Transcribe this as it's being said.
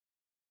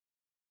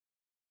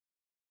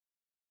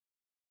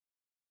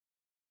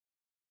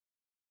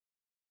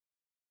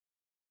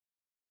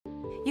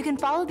You can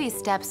follow these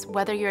steps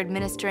whether you're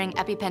administering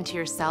Epi-Pen to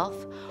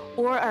yourself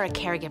or are a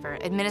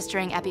caregiver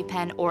administering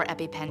Epi-Pen or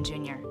Epi-Pen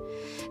Jr.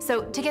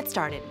 So to get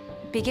started,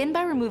 begin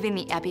by removing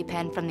the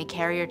Epi-Pen from the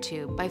carrier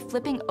tube by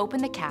flipping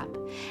open the cap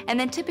and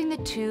then tipping the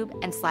tube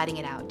and sliding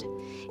it out.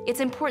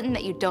 It's important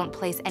that you don't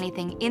place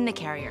anything in the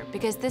carrier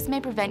because this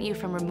may prevent you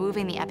from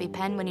removing the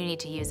Epi-Pen when you need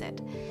to use it.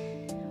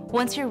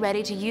 Once you're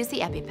ready to use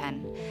the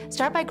Epi-Pen,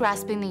 start by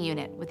grasping the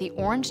unit with the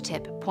orange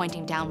tip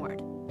pointing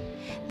downward.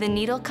 The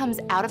needle comes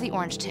out of the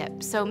orange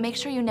tip, so make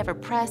sure you never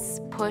press,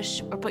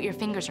 push, or put your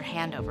fingers or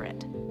hand over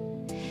it.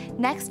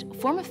 Next,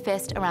 form a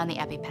fist around the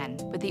Epi-Pen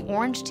with the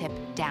orange tip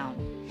down,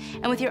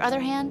 and with your other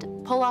hand,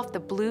 pull off the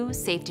blue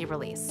safety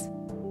release.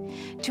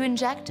 To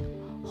inject,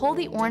 hold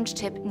the orange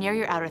tip near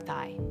your outer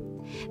thigh.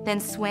 Then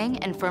swing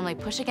and firmly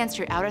push against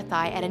your outer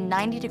thigh at a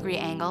 90-degree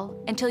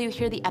angle until you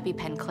hear the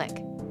Epi-Pen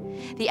click.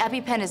 The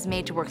Epi-Pen is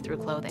made to work through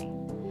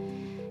clothing.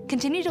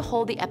 Continue to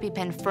hold the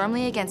Epi-Pen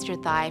firmly against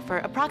your thigh for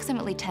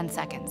approximately 10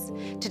 seconds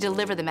to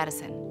deliver the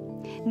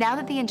medicine. Now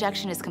that the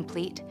injection is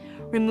complete,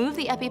 remove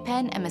the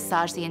Epi-Pen and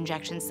massage the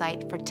injection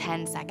site for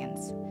 10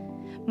 seconds.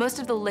 Most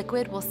of the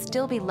liquid will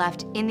still be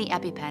left in the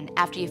Epi-Pen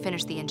after you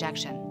finish the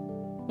injection.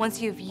 Once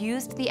you've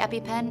used the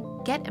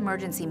Epi-Pen, get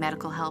emergency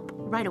medical help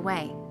right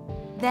away.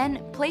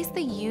 Then place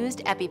the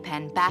used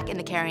Epi-Pen back in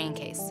the carrying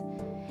case.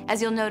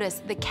 As you'll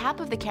notice, the cap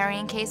of the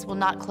carrying case will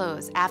not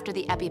close after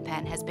the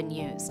Epi-Pen has been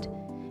used.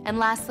 And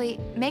lastly,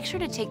 make sure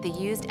to take the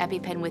used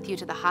Epi-Pen with you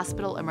to the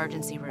hospital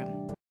emergency room.